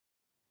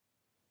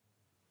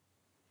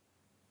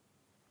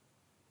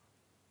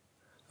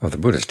Of the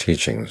Buddha's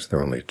teachings, there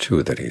are only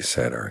two that he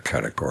said are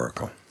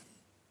categorical.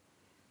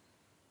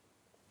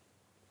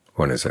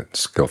 One is that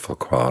skillful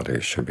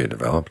qualities should be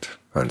developed,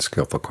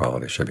 unskillful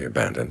qualities should be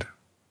abandoned.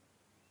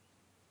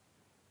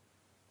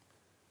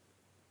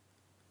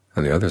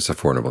 And the other is the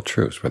Four Noble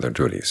Truths, with their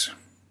duties.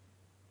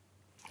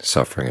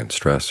 Suffering and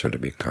stress are to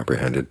be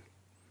comprehended.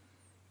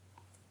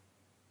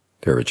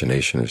 Their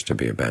origination is to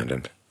be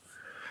abandoned.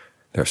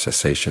 Their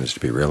cessation is to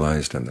be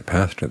realized, and the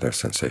path to their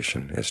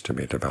cessation is to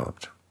be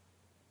developed.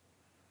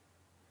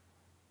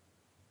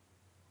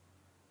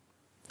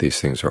 These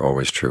things are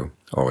always true,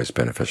 always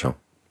beneficial,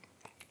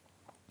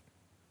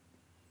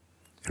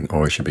 and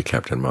always should be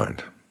kept in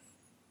mind.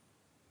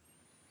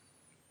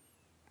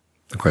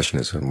 The question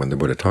is, when the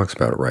Buddha talks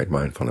about right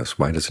mindfulness,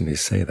 why doesn't he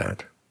say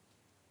that?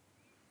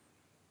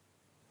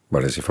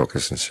 Why does he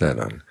focus instead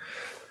on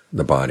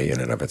the body in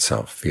and of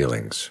itself,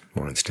 feelings,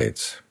 mind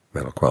states,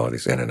 mental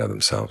qualities in and of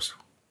themselves,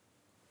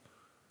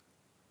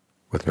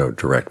 with no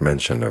direct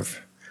mention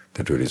of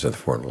the duties of the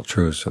Four Noble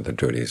Truths or the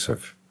duties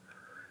of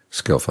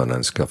skillful and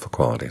unskillful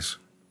qualities?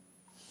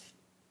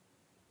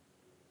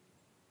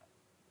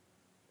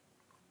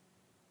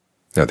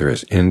 Now there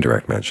is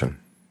indirect mention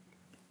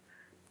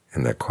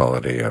in that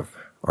quality of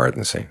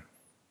ardency.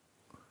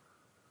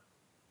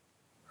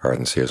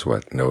 Ardency is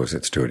what knows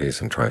its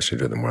duties and tries to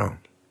do them well.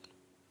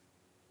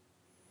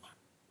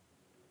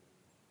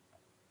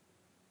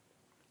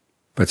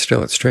 But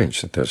still, it's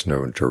strange that there's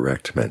no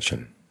direct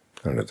mention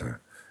under the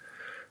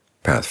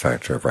path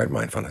factor of right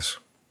mindfulness.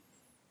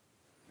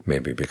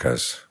 Maybe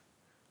because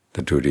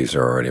the duties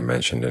are already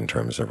mentioned in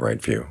terms of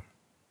right view.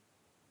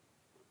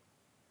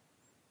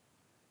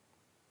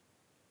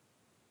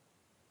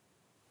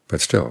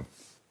 But still,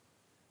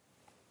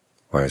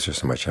 why is there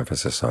so much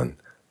emphasis on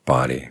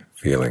body,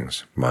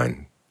 feelings,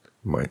 mind,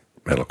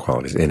 mental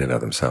qualities in and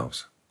of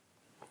themselves,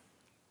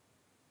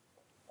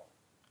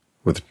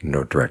 with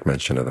no direct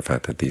mention of the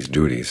fact that these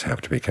duties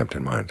have to be kept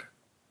in mind?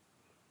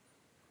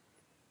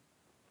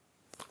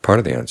 Part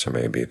of the answer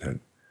may be that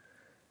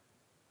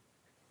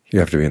you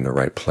have to be in the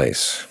right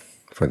place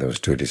for those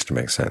duties to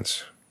make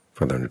sense,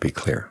 for them to be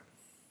clear.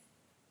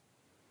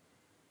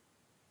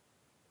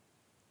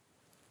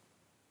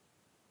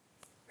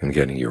 And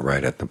getting you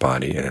right at the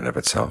body in and of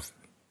itself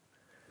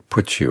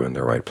puts you in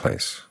the right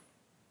place.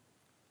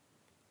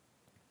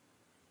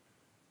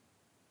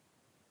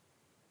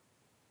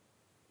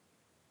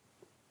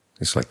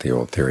 It's like the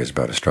old theories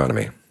about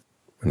astronomy,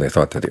 when they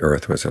thought that the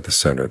Earth was at the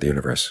center of the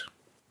universe,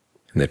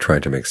 and they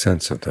tried to make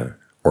sense of the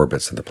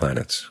orbits of the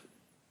planets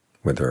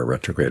with their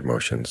retrograde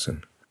motions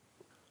and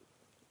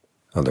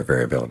other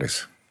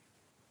variabilities.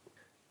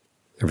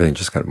 Everything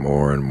just got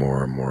more and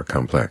more and more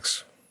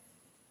complex.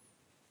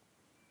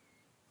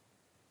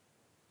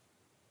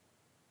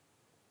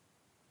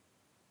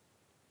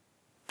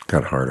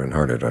 Got harder and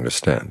harder to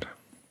understand.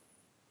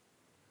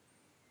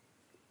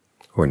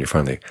 When you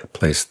finally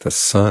placed the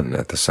sun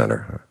at the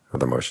center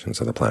of the motions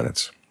of the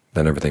planets,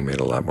 then everything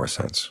made a lot more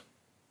sense.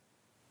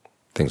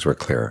 Things were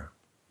clearer,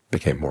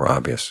 became more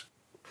obvious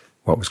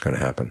what was going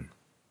to happen.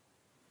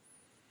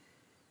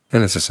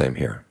 And it's the same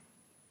here.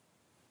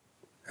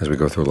 As we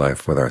go through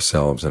life with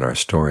ourselves and our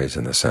stories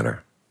in the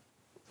center,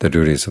 the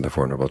duties of the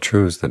Four Noble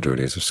Truths, the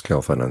duties of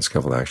skillful and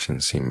unskillful action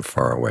seem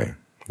far away.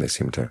 They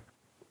seem to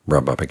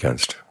rub up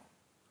against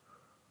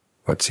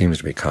what seems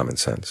to be common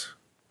sense.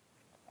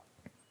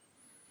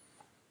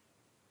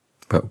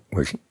 But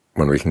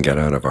when we can get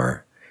out of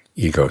our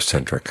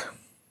egocentric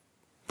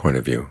point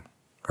of view,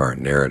 our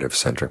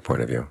narrative-centric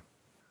point of view,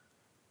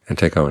 and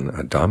take on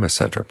a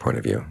Dhammacentric point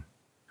of view,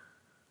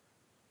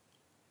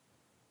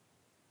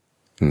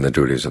 and the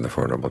duties of the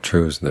Four Noble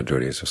Truths and the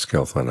duties of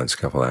skillful and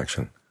unskillful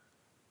action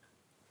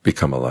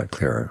become a lot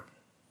clearer.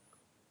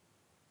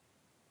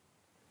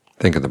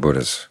 Think of the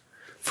Buddha's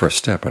first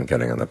step on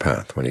getting on the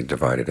path, when he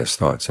divided his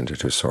thoughts into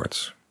two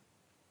sorts: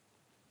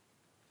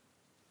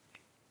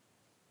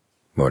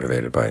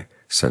 motivated by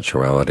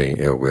sensuality,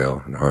 ill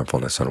will, and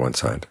harmfulness on one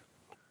side,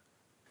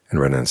 and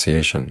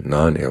renunciation,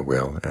 non-ill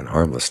will, and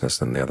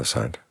harmlessness on the other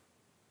side.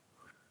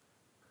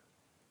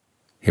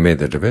 He made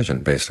the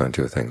division based on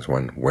two things: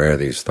 one, where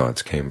these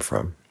thoughts came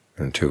from,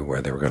 and two,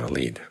 where they were going to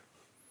lead.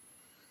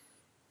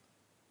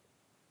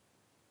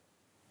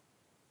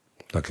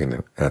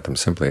 Looking at them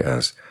simply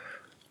as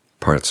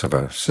parts of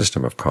a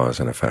system of cause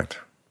and effect.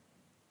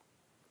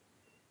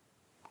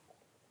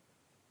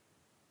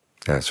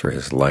 As for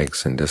his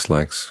likes and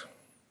dislikes,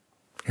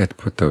 he had to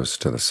put those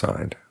to the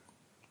side.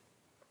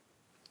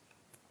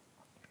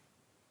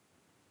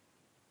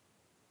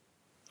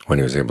 When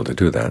he was able to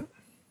do that,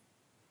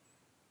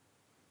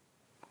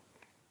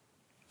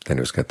 then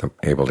he was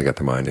able to get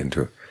the mind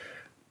into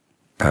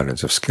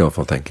patterns of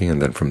skillful thinking,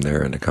 and then from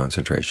there into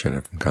concentration,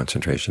 and from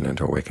concentration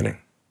into awakening.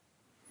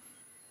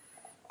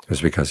 It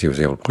was because he was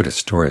able to put his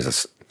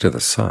stories to the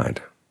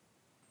side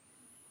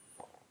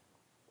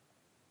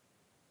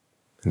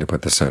and to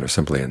put the center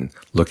simply in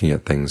looking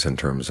at things in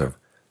terms of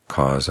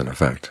cause and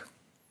effect,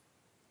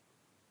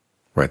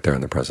 right there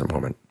in the present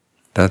moment.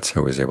 That's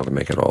how he was able to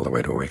make it all the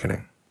way to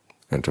awakening,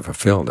 and to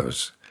fulfill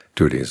those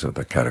duties of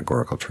the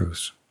categorical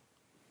truths.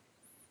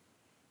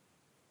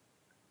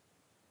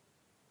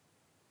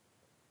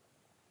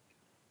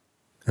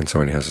 And so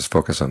when he has his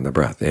focus on the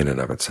breath in and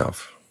of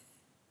itself,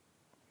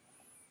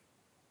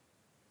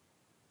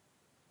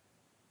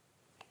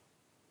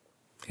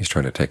 he's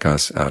trying to take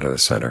us out of the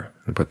center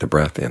and put the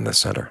breath in the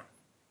center.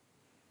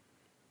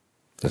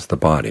 It's the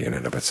body in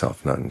and of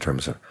itself, not in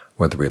terms of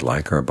whether we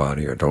like our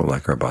body or don't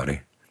like our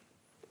body,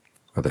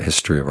 or the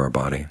history of our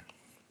body,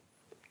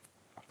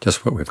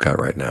 just what we've got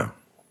right now.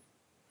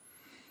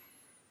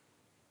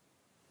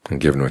 And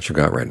given what you've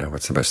got right now,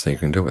 what's the best thing you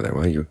can do with it?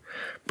 Well, you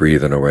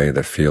breathe in a way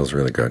that feels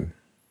really good.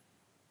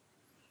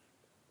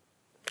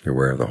 You're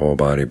aware of the whole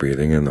body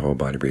breathing in, the whole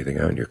body breathing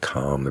out, and you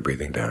calm the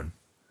breathing down.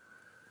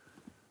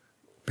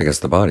 Because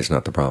the body's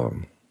not the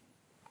problem.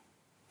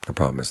 The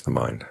problem is the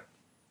mind.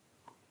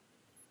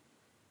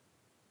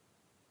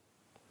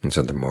 And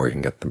so the more you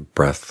can get the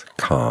breath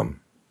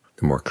calm,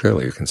 the more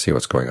clearly you can see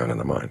what's going on in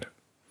the mind.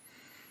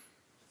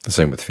 The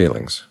same with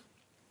feelings.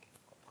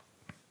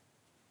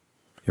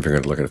 If you're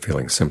going to look at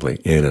feelings simply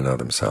in and of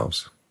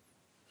themselves,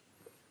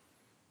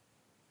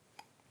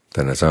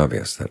 then it's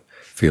obvious that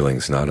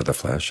feelings not of the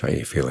flesh,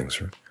 i.e.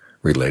 feelings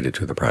related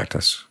to the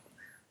practice,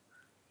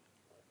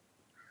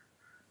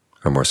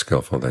 are more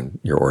skillful than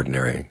your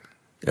ordinary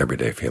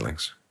everyday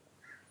feelings.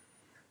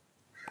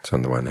 So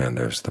on the one hand,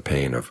 there's the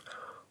pain of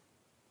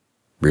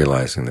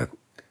realizing that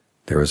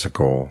there is a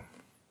goal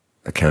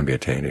that can be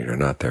attained and you're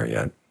not there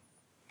yet,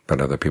 but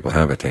other people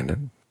have attained it,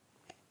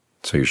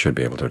 so you should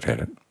be able to attain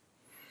it.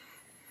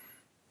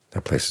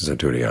 That places a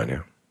duty on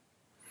you.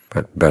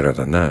 But better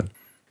than that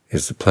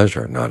is the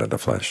pleasure not of the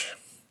flesh.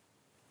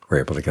 We're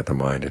able to get the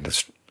mind into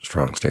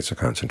strong states of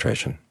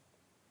concentration.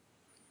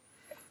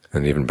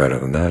 And even better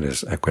than that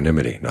is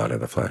equanimity not of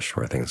the flesh,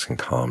 where things can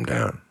calm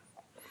down.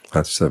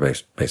 That's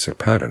the basic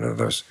pattern of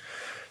those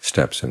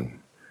steps in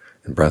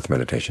breath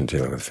meditation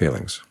dealing with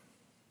feelings.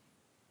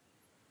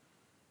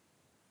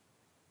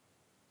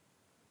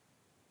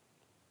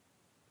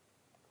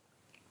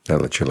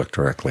 That lets you look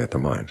directly at the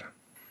mind.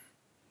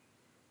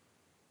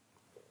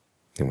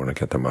 You want to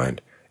get the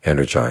mind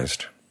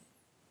energized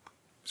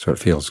so it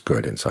feels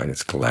good inside,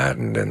 it's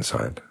gladdened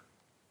inside.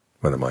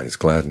 When the mind is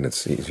gladdened,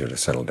 it's easier to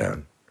settle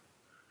down.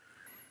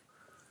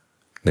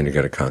 Then you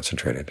get it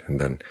concentrated,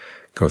 and then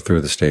go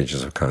through the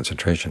stages of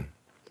concentration.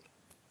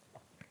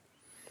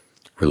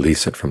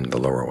 Release it from the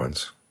lower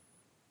ones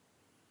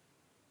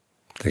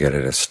to get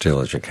it as still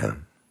as you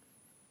can.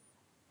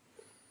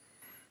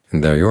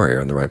 And there you are,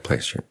 you're in the right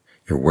place.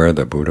 You're where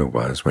the Buddha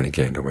was when he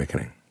gained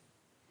awakening.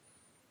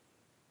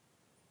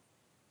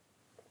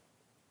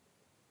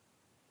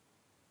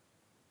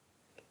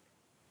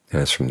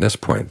 And it's from this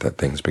point that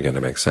things begin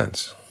to make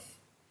sense.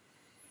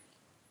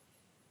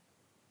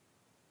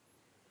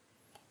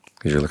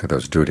 As you look at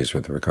those duties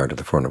with regard to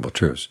the Four Noble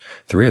Truths,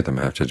 3 of them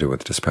have to do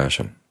with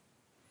dispassion,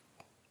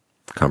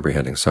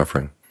 comprehending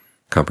suffering.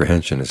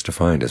 Comprehension is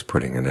defined as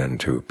putting an end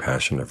to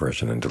passion,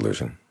 aversion, and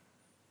delusion.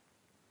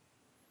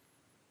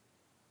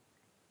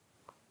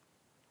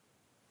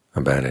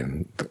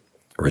 Abandoning the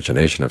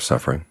origination of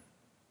suffering,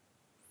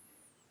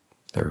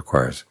 that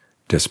requires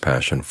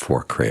dispassion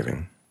for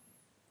craving.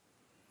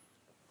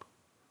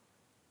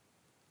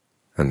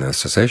 And the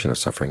cessation of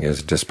suffering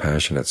is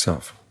dispassion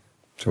itself.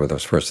 So with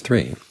those first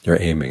 3,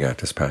 you're aiming at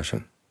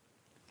dispassion.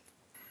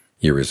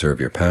 You reserve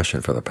your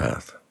passion for the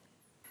path,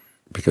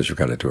 because you've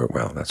got to do it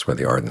well. That's where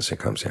the ardency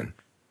comes in.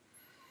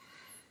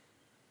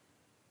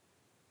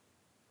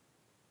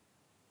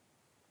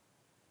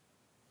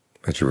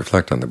 But you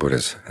reflect on the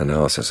Buddha's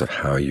analysis of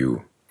how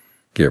you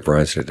give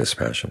rise to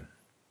dispassion.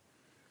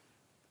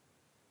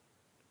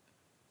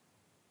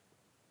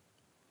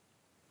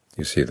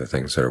 You see the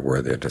things that are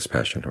worthy of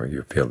dispassion, or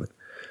you feel that,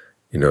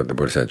 the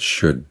Buddha said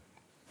should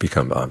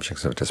become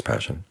objects of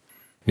dispassion.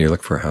 And you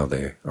look for how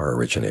they are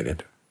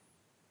originated,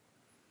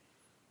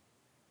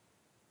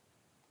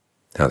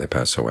 how they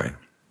pass away.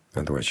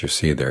 In other words, you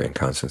see their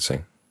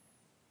inconstancy.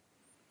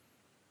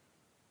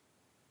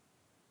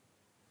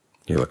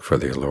 You look for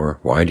the allure.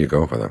 Why do you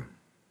go for them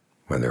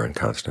when they're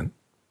inconstant?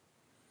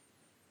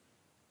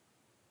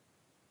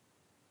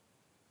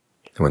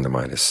 And when the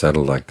mind is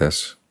settled like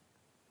this,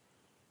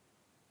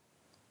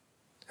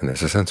 and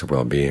there's a sense of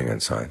well-being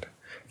inside,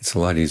 it's a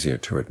lot easier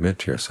to admit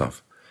to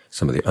yourself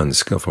some of the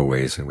unskillful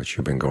ways in which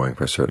you've been going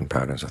for certain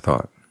patterns of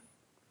thought.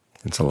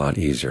 It's a lot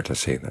easier to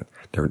see that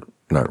they're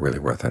not really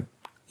worth it.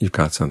 You've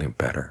got something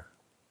better.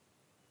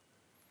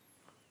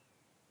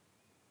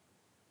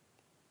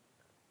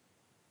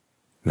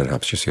 And that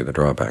helps you see the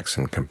drawbacks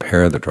and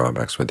compare the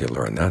drawbacks with the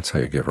allure, and that's how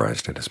you give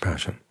rise to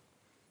dispassion.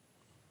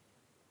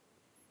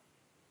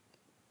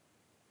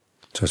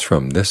 So it's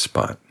from this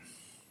spot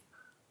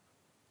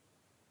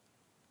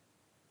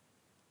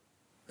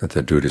that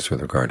the duties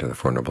with regard to the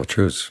Four Noble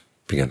Truths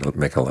begin to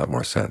make a lot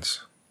more sense.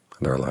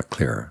 They're a lot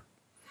clearer.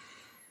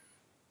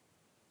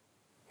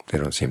 They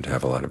don't seem to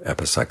have a lot of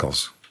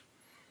epicycles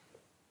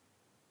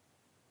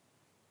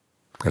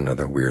and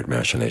other weird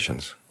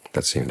machinations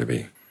that seem to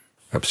be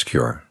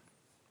obscure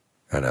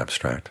and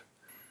abstract.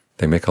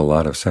 They make a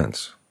lot of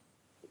sense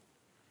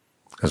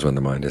Because when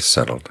the mind is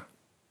settled,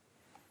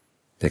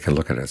 it can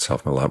look at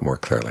itself a lot more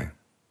clearly.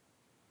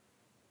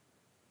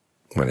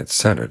 When it's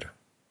centered,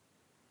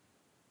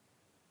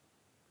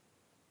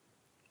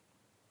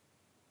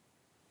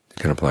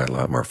 you can apply a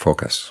lot more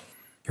focus.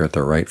 You're at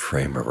the right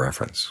frame of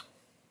reference.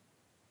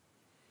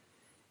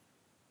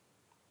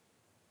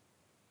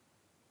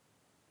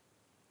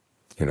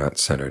 You're not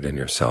centered in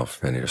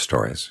yourself and your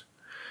stories.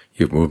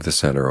 You've moved the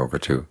center over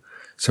to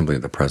simply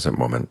the present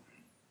moment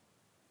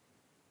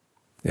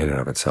in and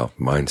of itself,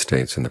 mind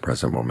states in the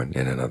present moment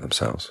in and of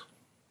themselves.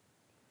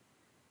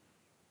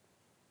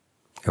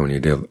 And when you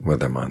deal with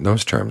them on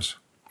those terms,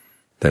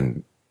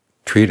 then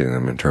treating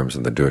them in terms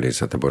of the duties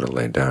that the Buddha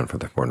laid down for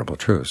the Four Noble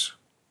Truths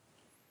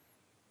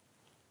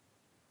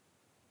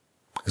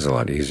is a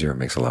lot easier,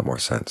 makes a lot more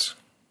sense.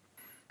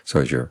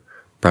 So as you're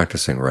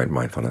practicing right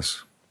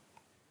mindfulness,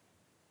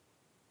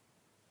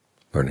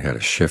 learning how to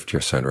shift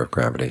your center of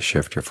gravity,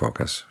 shift your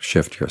focus,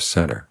 shift your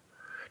center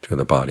to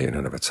the body in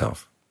and of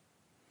itself,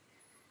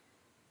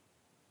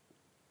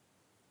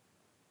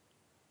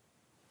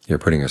 you're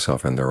putting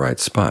yourself in the right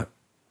spot,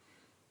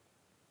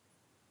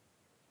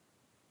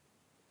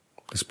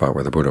 the spot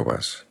where the Buddha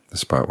was, the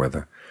spot where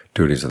the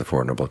duties of the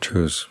Four Noble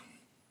Truths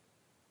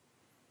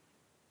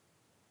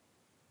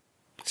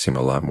seem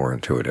a lot more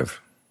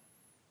intuitive,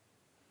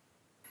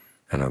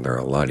 and they're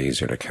a lot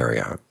easier to carry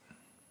out.